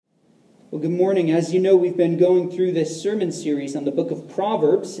Well, good morning. As you know, we've been going through this sermon series on the book of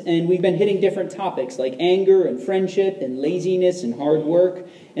Proverbs, and we've been hitting different topics like anger and friendship and laziness and hard work.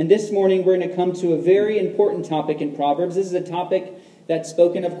 And this morning we're going to come to a very important topic in Proverbs. This is a topic that's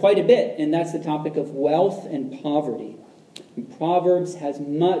spoken of quite a bit, and that's the topic of wealth and poverty. And Proverbs has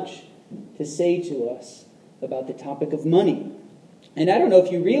much to say to us about the topic of money. And I don't know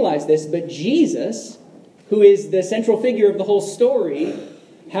if you realize this, but Jesus, who is the central figure of the whole story,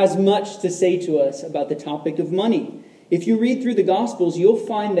 has much to say to us about the topic of money. If you read through the Gospels, you'll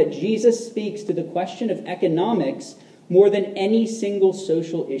find that Jesus speaks to the question of economics more than any single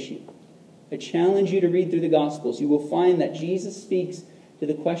social issue. I challenge you to read through the Gospels. You will find that Jesus speaks to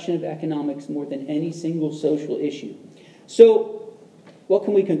the question of economics more than any single social issue. So, what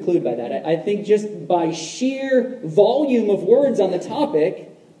can we conclude by that? I think just by sheer volume of words on the topic,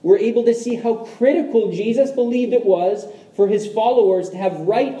 we're able to see how critical Jesus believed it was for his followers to have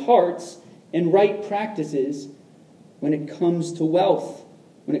right hearts and right practices when it comes to wealth,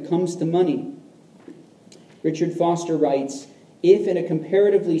 when it comes to money. Richard Foster writes, "If in a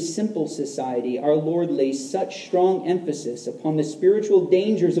comparatively simple society our Lord lays such strong emphasis upon the spiritual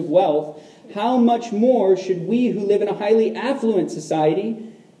dangers of wealth, how much more should we who live in a highly affluent society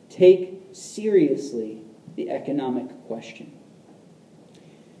take seriously the economic question?"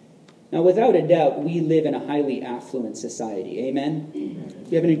 Now, without a doubt, we live in a highly affluent society. Amen?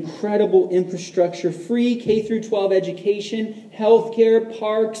 We have an incredible infrastructure, free K-12 education, healthcare,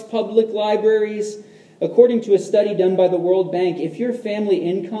 parks, public libraries. According to a study done by the World Bank, if your family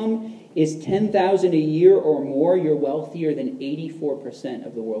income is $10,000 a year or more, you're wealthier than 84%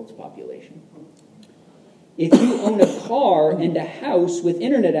 of the world's population. If you own a car and a house with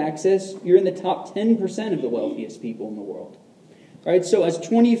internet access, you're in the top 10% of the wealthiest people in the world. All right, so as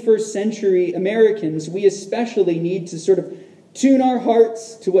 21st century Americans, we especially need to sort of tune our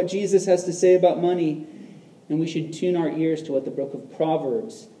hearts to what Jesus has to say about money, and we should tune our ears to what the book of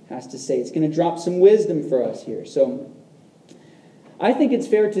Proverbs has to say. It's going to drop some wisdom for us here. So I think it's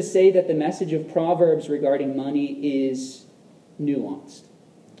fair to say that the message of Proverbs regarding money is nuanced.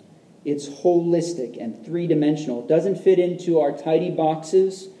 It's holistic and three-dimensional. It doesn't fit into our tidy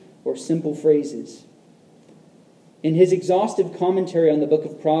boxes or simple phrases. In his exhaustive commentary on the book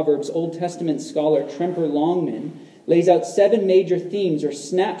of Proverbs, Old Testament scholar Tremper Longman lays out 7 major themes or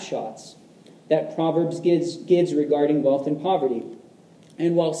snapshots that Proverbs gives regarding wealth and poverty.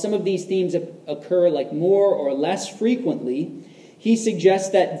 And while some of these themes occur like more or less frequently, he suggests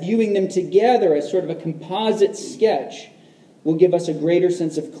that viewing them together as sort of a composite sketch will give us a greater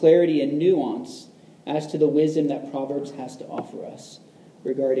sense of clarity and nuance as to the wisdom that Proverbs has to offer us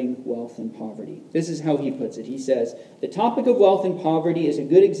regarding wealth and poverty. This is how he puts it. He says, "The topic of wealth and poverty is a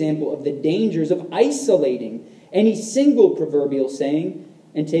good example of the dangers of isolating any single proverbial saying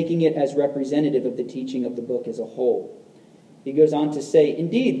and taking it as representative of the teaching of the book as a whole." He goes on to say,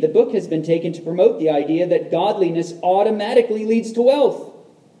 "Indeed, the book has been taken to promote the idea that godliness automatically leads to wealth.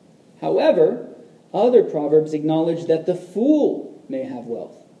 However, other proverbs acknowledge that the fool may have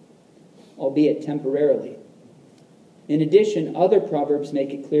wealth, albeit temporarily. In addition, other proverbs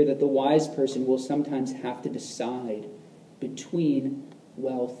make it clear that the wise person will sometimes have to decide between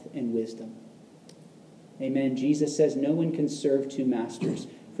wealth and wisdom." Amen. Jesus says no one can serve 2 masters,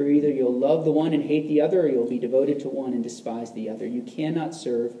 for either you'll love the one and hate the other, or you'll be devoted to one and despise the other. You cannot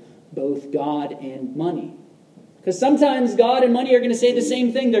serve both God and money. Because sometimes God and money are going to say the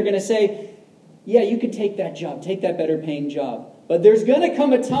same thing. They're going to say, yeah, you could take that job, take that better paying job. But there's going to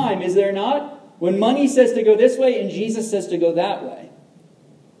come a time, is there not, when money says to go this way and Jesus says to go that way.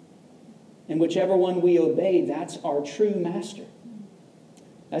 And whichever one we obey, that's our true master.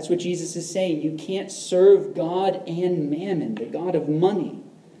 That's what Jesus is saying. You can't serve God and mammon, the God of money.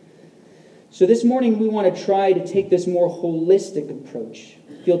 So this morning we want to try to take this more holistic approach.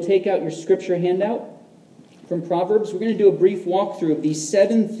 If you'll take out your scripture handout from Proverbs, we're going to do a brief walkthrough of these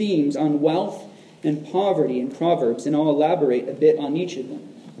 7 themes on wealth and poverty in Proverbs, and I'll elaborate a bit on each of them.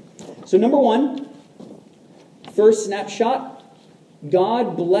 So number 1, first snapshot,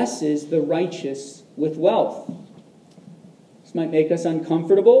 God blesses the righteous with wealth. This might make us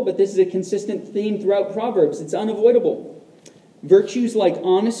uncomfortable, but this is a consistent theme throughout Proverbs. It's unavoidable. Virtues like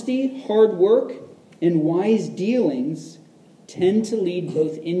honesty, hard work, and wise dealings tend to lead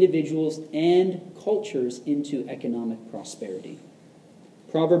both individuals and cultures into economic prosperity.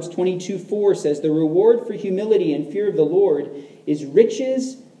 Proverbs 22:4 says, "The reward for humility and fear of the Lord is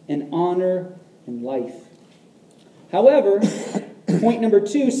riches and honor and life." However, point number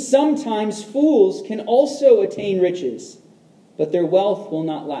 2, sometimes fools can also attain riches, but their wealth will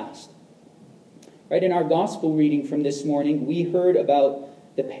not last. Right, in our gospel reading from this morning, we heard about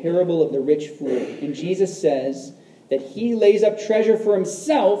the parable of the rich fool. And Jesus says that he lays up treasure for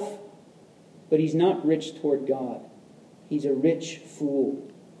himself, but he's not rich toward God. He's a rich fool.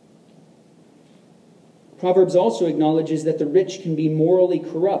 Proverbs also acknowledges that the rich can be morally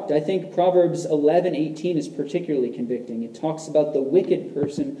corrupt. I think Proverbs 11:18 is particularly convicting. It talks about the wicked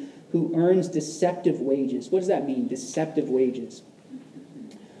person who earns deceptive wages. What does that mean, deceptive wages?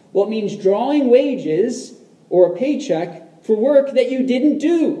 Well, it means drawing wages or a paycheck for work that you didn't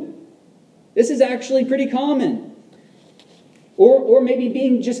do. This is actually pretty common. Or maybe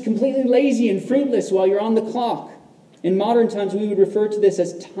being just completely lazy and fruitless while you're on the clock. In modern times, we would refer to this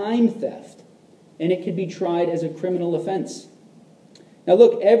as time theft, and it could be tried as a criminal offense. Now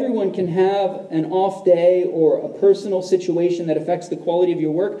look, everyone can have an off day or a personal situation that affects the quality of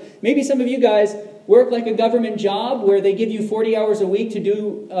your work. Maybe some of you guys work like a government job where they give you 40 hours a week to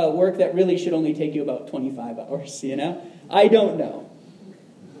do work that really should only take you about 25 hours, I don't know.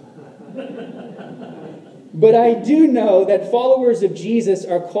 But I do know that followers of Jesus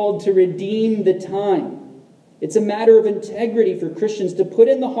are called to redeem the time. It's a matter of integrity for Christians to put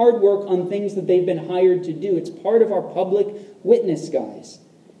in the hard work on things that they've been hired to do. It's part of our public witness, guys.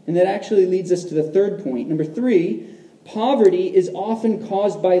 And that actually leads us to the third point. Number 3, poverty is often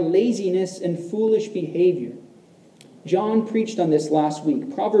caused by laziness and foolish behavior. John preached on this last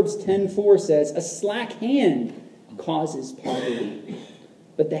week. Proverbs 10:4 says, "A slack hand causes poverty,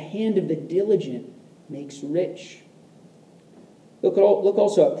 but the hand of the diligent makes rich." Look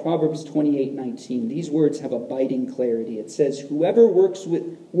also at Proverbs 28:19. These words have a biting clarity. It says, "Whoever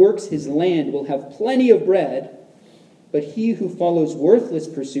works his land will have plenty of bread, but he who follows worthless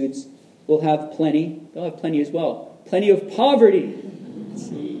pursuits will have plenty." They'll have plenty as well. Plenty of poverty.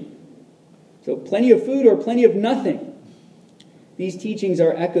 So plenty of food or plenty of nothing. These teachings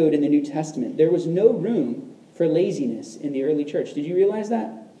are echoed in the New Testament. There was no room for laziness in the early church. Did you realize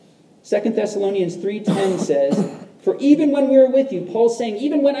that? 2 Thessalonians 3:10 says, "For even when we were with you," Paul's saying,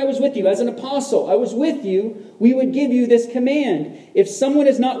 even when I was with you as an apostle, I was with you, we would give you this command. If someone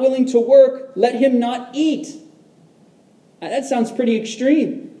is not willing to work, let him not eat. That sounds pretty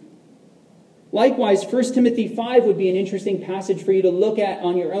extreme. Likewise, 1 Timothy 5 would be an interesting passage for you to look at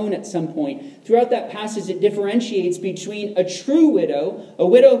on your own at some point. Throughout that passage, it differentiates between a true widow, a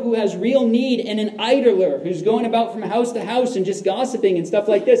widow who has real need, and an idler who's going about from house to house and just gossiping and stuff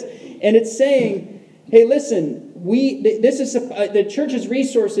like this. And it's saying, hey, listen, the church's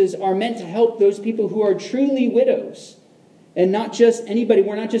resources are meant to help those people who are truly widows, and not just anybody.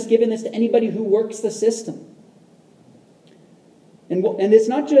 We're not just giving this to anybody who works the system. And it's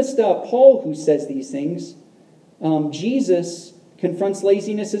not just Paul who says these things. Jesus confronts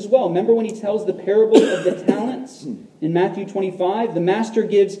laziness as well. Remember when he tells the parable of the talents in Matthew 25? The master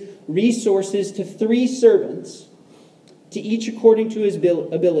gives resources to 3 servants, to each according to his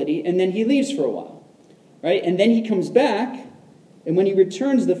ability, and then he leaves for a while. Right? And then he comes back, and when he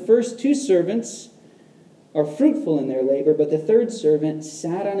returns, the first 2 servants are fruitful in their labor, but the third servant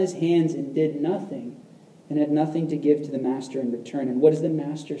sat on his hands and did nothing, and had nothing to give to the master in return. And what does the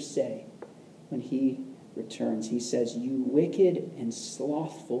master say when he returns? He says, "You wicked and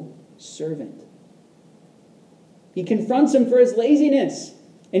slothful servant." He confronts him for his laziness,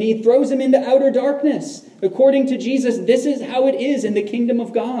 and he throws him into outer darkness. According to Jesus, this is how it is in the kingdom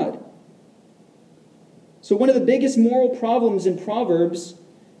of God. So one of the biggest moral problems in Proverbs,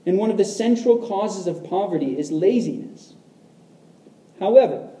 and one of the central causes of poverty, is laziness.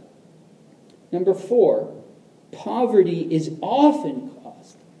 However, number 4, poverty is often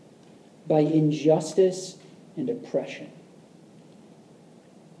caused by injustice and oppression.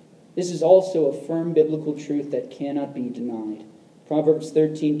 This is also a firm biblical truth that cannot be denied. Proverbs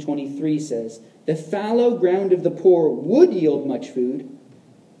 13:23 says, "The fallow ground of the poor would yield much food,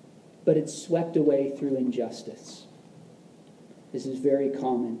 but it's swept away through injustice." This is very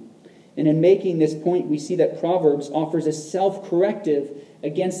common. And in making this point, we see that Proverbs offers a self-corrective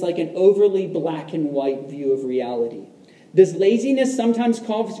against like an overly black and white view of reality. Does laziness sometimes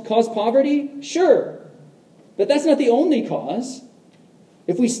cause poverty? Sure. But that's not the only cause.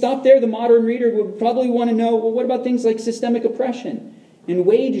 If we stop there, the modern reader would probably want to know, well, what about things like systemic oppression and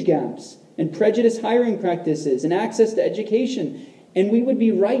wage gaps and prejudiced hiring practices and access to education? And we would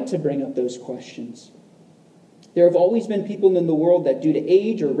be right to bring up those questions. There have always been people in the world that, due to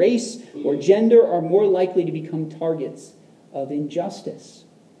age or race or gender, are more likely to become targets of injustice.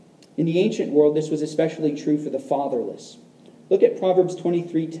 In the ancient world, this was especially true for the fatherless. Look at Proverbs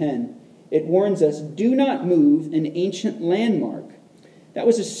 23:10. It warns us, "Do not move an ancient landmark." That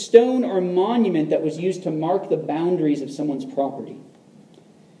was a stone or monument that was used to mark the boundaries of someone's property.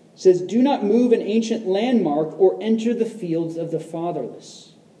 says, do not move an ancient landmark or enter the fields of the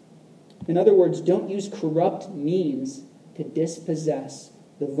fatherless. In other words, don't use corrupt means to dispossess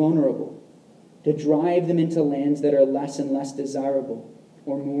the vulnerable, to drive them into lands that are less and less desirable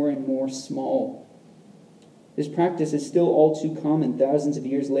or more and more small. This practice is still all too common thousands of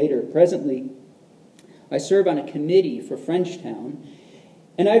years later. Presently, I serve on a committee for Frenchtown,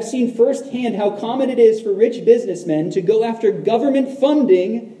 and I've seen firsthand how common it is for rich businessmen to go after government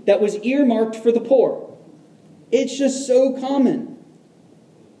funding that was earmarked for the poor. It's just so common.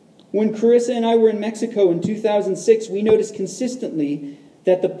 When Carissa and I were in Mexico in 2006, we noticed consistently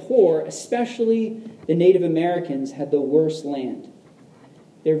that the poor, especially the Native Americans, had the worst land.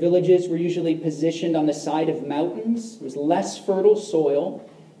 Their villages were usually positioned on the side of mountains. There was less fertile soil,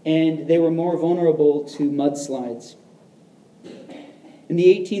 and they were more vulnerable to mudslides. In the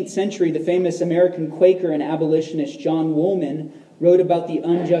 18th century, the famous American Quaker and abolitionist John Woolman wrote about the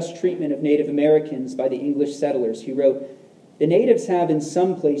unjust treatment of Native Americans by the English settlers. He wrote, "The natives have in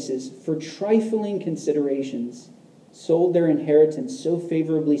some places, for trifling considerations, sold their inheritance so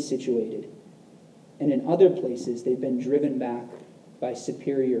favorably situated, and in other places they've been driven back by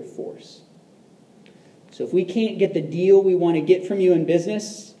superior force." So if we can't get the deal we want to get from you in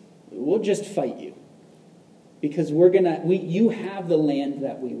business, we'll just fight you. Because you have the land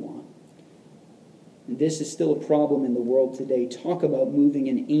that we want. And this is still a problem in the world today. Talk about moving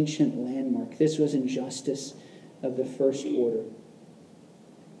an ancient landmark. This was injustice of the first order.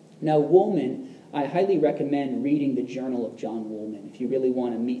 Now, Woolman, I highly recommend reading the Journal of John Woolman if you really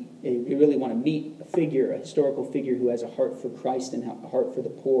want to meet a figure, a historical figure who has a heart for Christ and a heart for the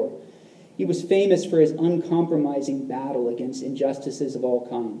poor. He was famous for his uncompromising battle against injustices of all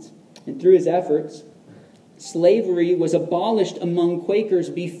kinds. And through his efforts, slavery was abolished among Quakers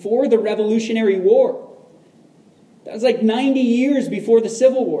before the Revolutionary War. That was like 90 years before the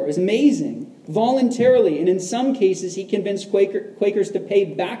Civil War. It was amazing. Voluntarily, and in some cases, he convinced Quakers to pay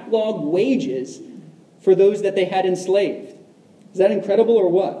backlog wages for those that they had enslaved. Is that incredible or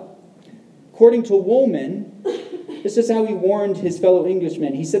what? According to Woolman, this is how he warned his fellow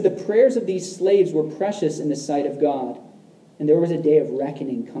Englishmen. He said the prayers of these slaves were precious in the sight of God, and there was a day of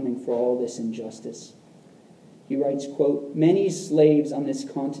reckoning coming for all this injustice. He writes, quote, "Many slaves on this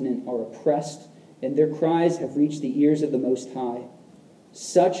continent are oppressed, and their cries have reached the ears of the Most High.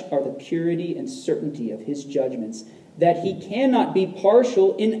 Such are the purity and certainty of his judgments, that he cannot be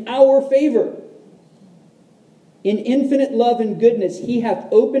partial in our favor. In infinite love and goodness, he hath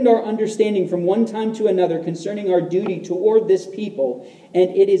opened our understanding from one time to another concerning our duty toward this people,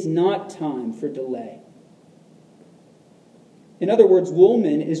 and it is not time for delay." In other words,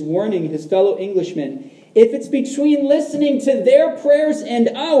 Woolman is warning his fellow Englishmen, if it's between listening to their prayers and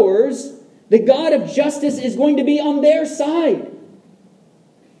ours, the God of justice is going to be on their side.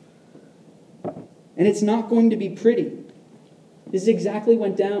 And it's not going to be pretty. This is exactly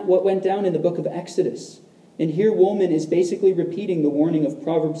what went down in the book of Exodus. And here Woolman is basically repeating the warning of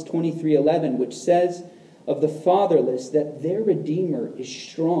Proverbs 23:11, which says of the fatherless that their Redeemer is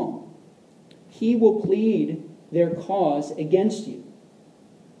strong. He will plead their cause against you.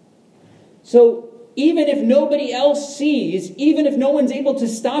 So even if nobody else sees, even if no one's able to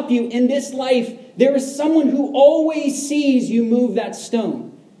stop you in this life, there is someone who always sees you move that stone.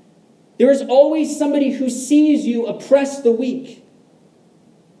 There is always somebody who sees you oppress the weak.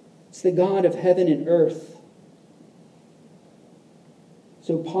 It's the God of heaven and earth.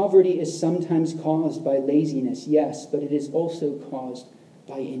 So poverty is sometimes caused by laziness, yes, but it is also caused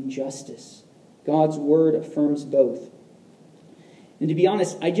by injustice. God's word affirms both. And to be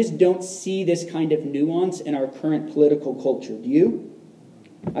honest, I just don't see this kind of nuance in our current political culture. Do you?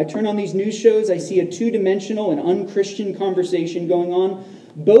 I turn on these news shows, I see a two-dimensional and unchristian conversation going on.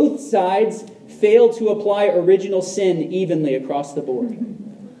 Both sides fail to apply original sin evenly across the board.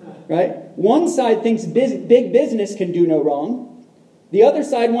 Right? One side thinks big business can do no wrong. The other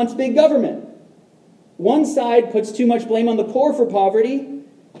side wants big government. One side puts too much blame on the poor for poverty,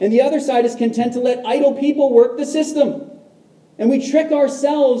 and the other side is content to let idle people work the system. And we trick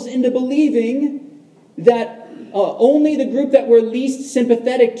ourselves into believing that only the group that we're least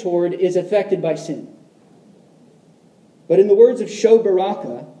sympathetic toward is affected by sin. But in the words of Sho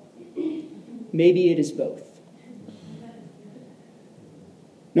Baraka, maybe it is both.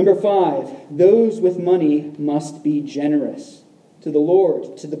 Number 5, those with money must be generous to the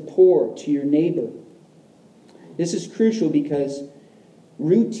Lord, to the poor, to your neighbor. This is crucial because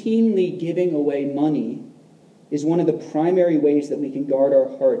routinely giving away money is one of the primary ways that we can guard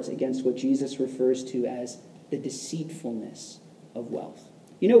our hearts against what Jesus refers to as the deceitfulness of wealth.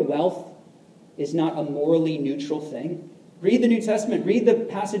 You know, wealth is not a morally neutral thing. Read the New Testament. Read the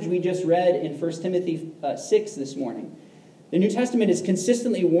passage we just read in 1 Timothy 6 this morning. The New Testament is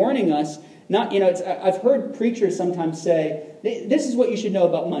consistently warning us, I've heard preachers sometimes say, this is what you should know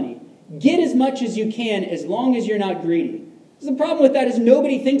about money. Get as much as you can as long as you're not greedy. The problem with that is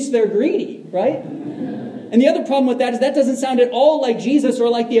nobody thinks they're greedy, right? And the other problem with that is that doesn't sound at all like Jesus or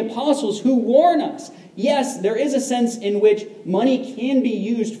like the apostles who warn us. Yes, there is a sense in which money can be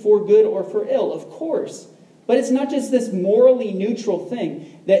used for good or for ill, of course. But it's not just this morally neutral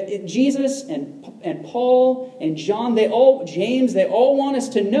thing. That Jesus and Paul and John, James, they all want us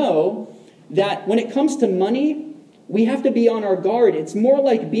to know that when it comes to money, we have to be on our guard. It's more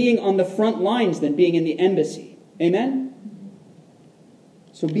like being on the front lines than being in the embassy. Amen?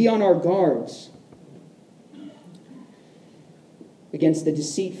 So be on our guards against the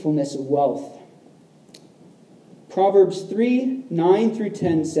deceitfulness of wealth. Proverbs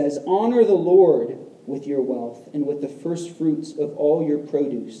 3:9-10 says, "Honor the Lord with your wealth and with the first fruits of all your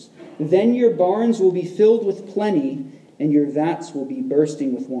produce. Then your barns will be filled with plenty, and your vats will be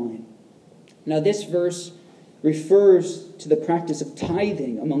bursting with wine." Now this verse refers to the practice of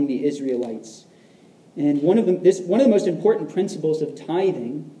tithing among the Israelites. And one of the most important principles of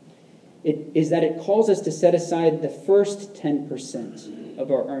tithing is that it calls us to set aside the first 10%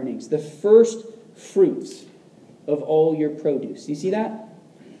 of our earnings, the first fruits of all your produce. You see that?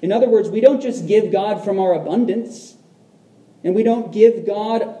 In other words, we don't just give God from our abundance, and we don't give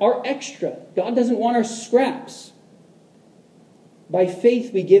God our extra. God doesn't want our scraps. By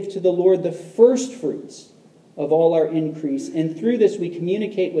faith, we give to the Lord the first fruits of all our increase, and through this we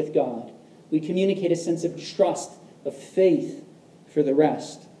communicate with God. We communicate a sense of trust, of faith for the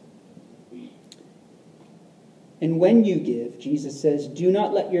rest. And when you give, Jesus says, do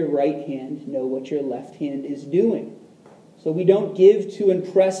not let your right hand know what your left hand is doing. So we don't give to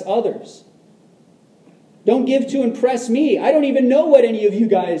impress others. Don't give to impress me. I don't even know what any of you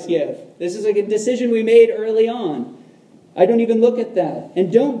guys give. This is like a decision we made early on. I don't even look at that.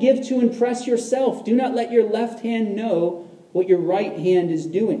 And don't give to impress yourself. Do not let your left hand know what your right hand is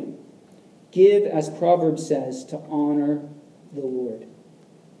doing. Give, as Proverbs says, to honor the Lord.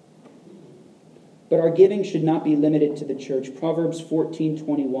 But our giving should not be limited to the church. Proverbs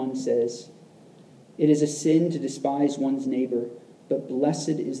 14:21 says, "It is a sin to despise one's neighbor, but blessed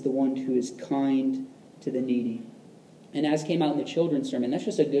is the one who is kind to the needy." And as came out in the children's sermon, that's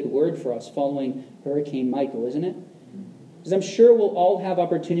just a good word for us following Hurricane Michael, isn't it? Because I'm sure we'll all have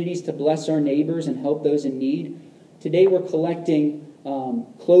opportunities to bless our neighbors and help those in need. Today we're collecting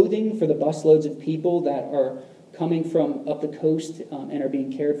clothing for the busloads of people that are coming from up the coast and are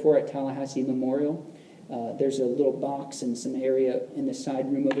being cared for at Tallahassee Memorial. There's a little box and some area in the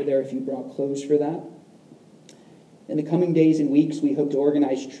side room over there if you brought clothes for that. In the coming days and weeks, we hope to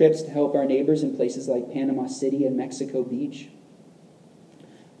organize trips to help our neighbors in places like Panama City and Mexico Beach.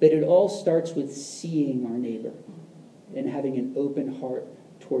 But it all starts with seeing our neighbor and having an open heart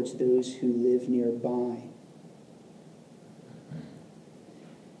towards those who live nearby.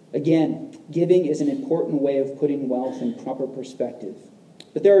 Again, giving is an important way of putting wealth in proper perspective.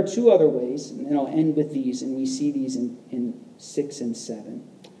 But there are two other ways, and I'll end with these, and we see these in 6 and 7,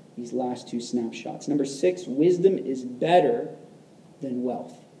 these last two snapshots. Number 6, wisdom is better than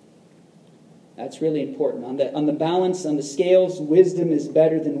wealth. That's really important. On the balance, on the scales, wisdom is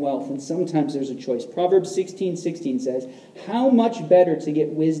better than wealth, and sometimes there's a choice. Proverbs 16:16 says, "How much better to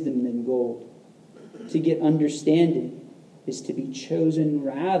get wisdom than gold? To get understanding is to be chosen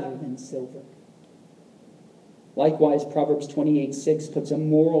rather than silver." Likewise, Proverbs 28:6 puts a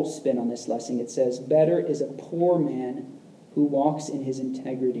moral spin on this lesson. It says, "Better is a poor man who walks in his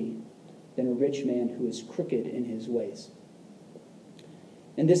integrity than a rich man who is crooked in his ways."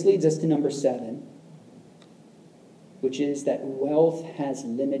 And this leads us to number 7, which is that wealth has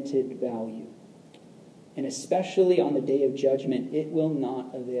limited value. And especially on the day of judgment, it will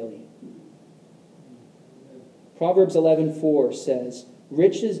not avail you. Proverbs 11:4 says,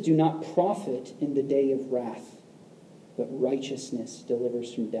 "Riches do not profit in the day of wrath, but righteousness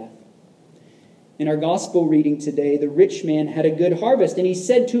delivers from death." In our gospel reading today, the rich man had a good harvest, and he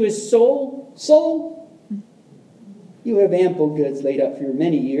said to his soul, "Soul, you have ample goods laid up for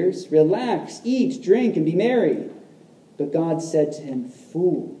many years. Relax, eat, drink, and be merry." But God said to him,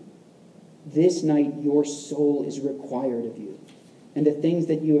 "Fool, this night your soul is required of you, and the things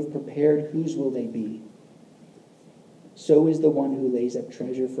that you have prepared, whose will they be? So is the one who lays up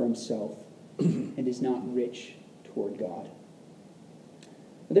treasure for himself and is not rich toward God."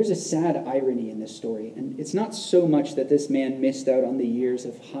 But there's a sad irony in this story, and it's not so much that this man missed out on the years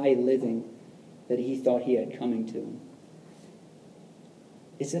of high living that he thought he had coming to him.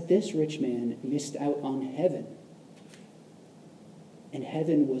 It's that this rich man missed out on heaven. and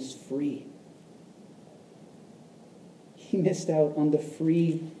heaven was free. He missed out on the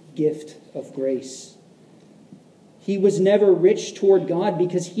free gift of grace. He was never rich toward God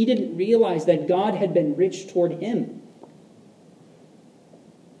because he didn't realize that God had been rich toward him.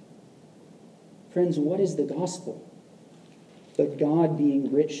 Friends, what is the gospel but God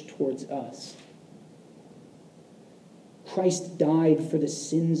being rich towards us? Christ died for the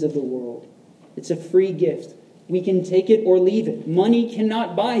sins of the world. It's a free gift. We can take it or leave it. Money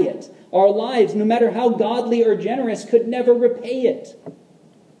cannot buy it. Our lives, no matter how godly or generous, could never repay it.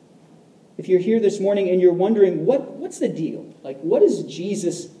 If you're here this morning and you're wondering, what's the deal? Like, what does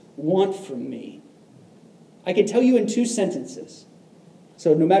Jesus want from me? I can tell you in 2 sentences.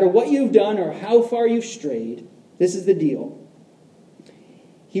 So no matter what you've done or how far you've strayed, this is the deal.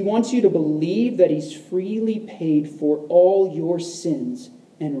 He wants you to believe that he's freely paid for all your sins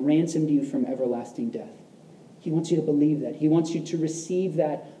and ransomed you from everlasting death. He wants you to believe that. He wants you to receive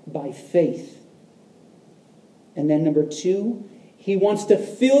that by faith. And then number 2, he wants to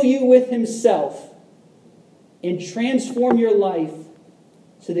fill you with himself and transform your life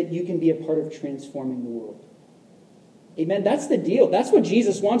so that you can be a part of transforming the world. Amen. That's the deal. That's what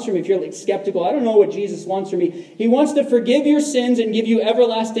Jesus wants from you. If you're like skeptical, I don't know what Jesus wants from me. He wants to forgive your sins and give you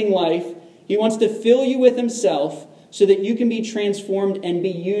everlasting life. He wants to fill you with himself so that you can be transformed and be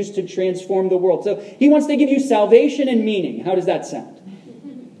used to transform the world. So he wants to give you salvation and meaning. How does that sound?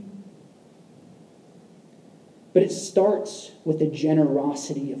 But it starts with the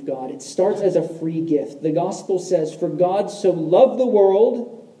generosity of God. It starts as a free gift. The gospel says, "For God so loved the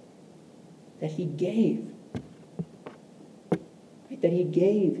world that he gave." Right? That he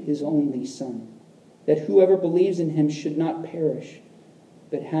gave his only Son. That whoever believes in him should not perish,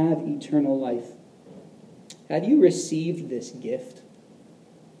 but have eternal life. Have you received this gift?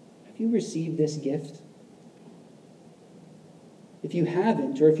 Have you received this gift? If you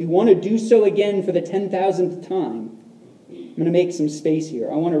haven't, or if you want to do so again for the 10,000th time, I'm going to make some space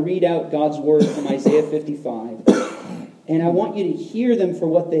here. I want to read out God's word from Isaiah 55. And I want you to hear them for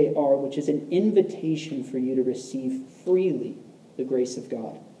what they are, which is an invitation for you to receive freely the grace of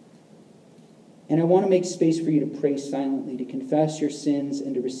God. And I want to make space for you to pray silently, to confess your sins,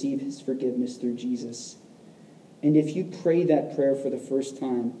 and to receive his forgiveness through Jesus. And if you pray that prayer for the first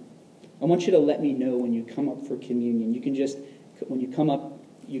time, I want you to let me know when you come up for communion. You can just, when you come up,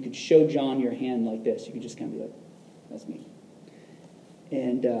 you could show John your hand like this. You can just kind of be like, that's me.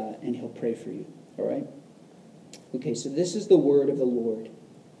 And he'll pray for you. All right? Okay, so this is the word of the Lord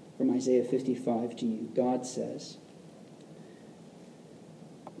from Isaiah 55 to you. God says,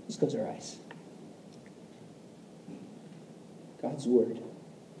 let's close our eyes. God's word.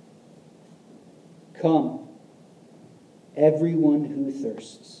 Come, everyone who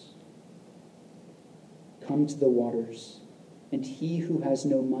thirsts. Come to the waters, and he who has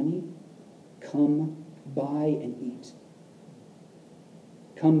no money, come buy and eat.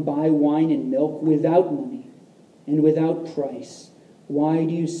 Come buy wine and milk without money and without price. Why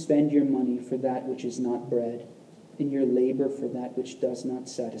do you spend your money for that which is not bread, and your labor for that which does not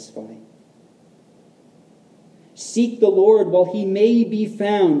satisfy? Seek the Lord while he may be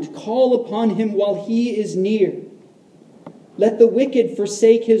found. Call upon him while he is near. Let the wicked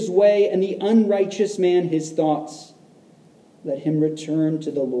forsake his way, and the unrighteous man his thoughts. Let him return to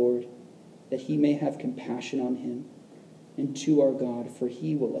the Lord, that he may have compassion on him, and to our God, for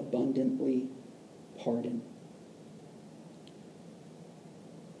he will abundantly pardon.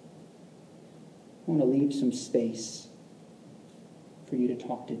 I want to leave some space for you to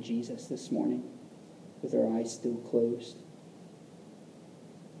talk to Jesus this morning with our eyes still closed.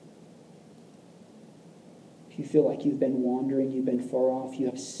 If you feel like you've been wandering, you've been far off, you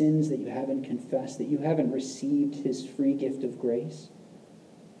have sins that you haven't confessed, that you haven't received his free gift of grace,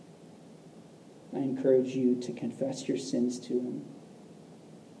 I encourage you to confess your sins to him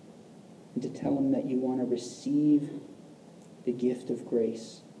and to tell him that you want to receive the gift of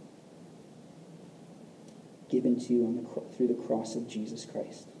grace given to you through the cross of Jesus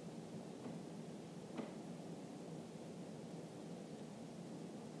Christ.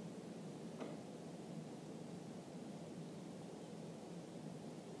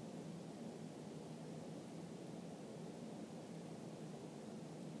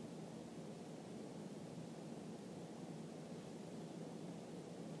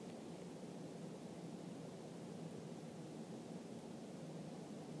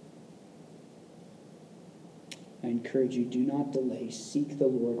 I encourage you, do not delay. Seek the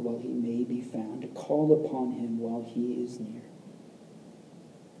Lord while he may be found. Call upon him while he is near.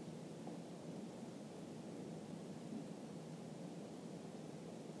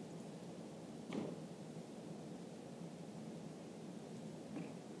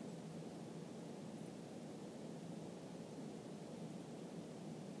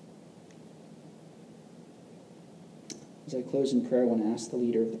 As I close in prayer, I want to ask the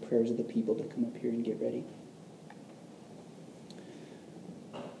leader of the prayers of the people to come up here and get ready.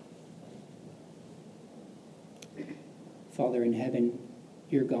 Father in heaven,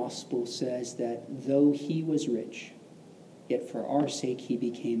 your gospel says that though he was rich, yet for our sake he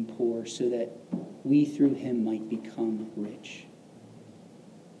became poor, so that we through him might become rich.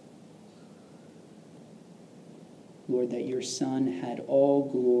 Lord, that your Son had all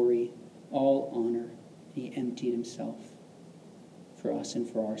glory, all honor. He emptied himself for us and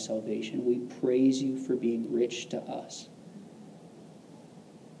for our salvation. We praise you for being rich to us.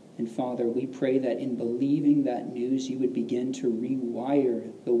 And Father, we pray that in believing that news, you would begin to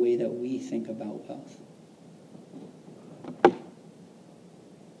rewire the way that we think about wealth.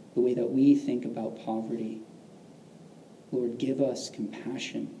 The way that we think about poverty. Lord, give us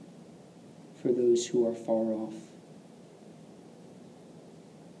compassion for those who are far off.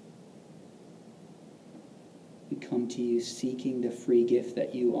 We come to you seeking the free gift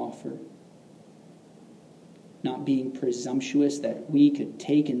that you offer. Not being presumptuous that we could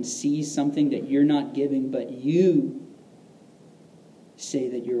take and seize something that you're not giving, but you say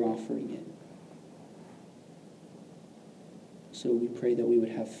that you're offering it. So we pray that we would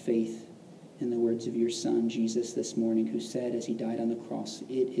have faith in the words of your Son, Jesus, this morning, who said as he died on the cross,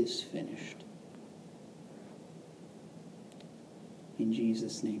 "It is finished." In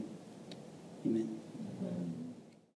Jesus' name, amen. Amen.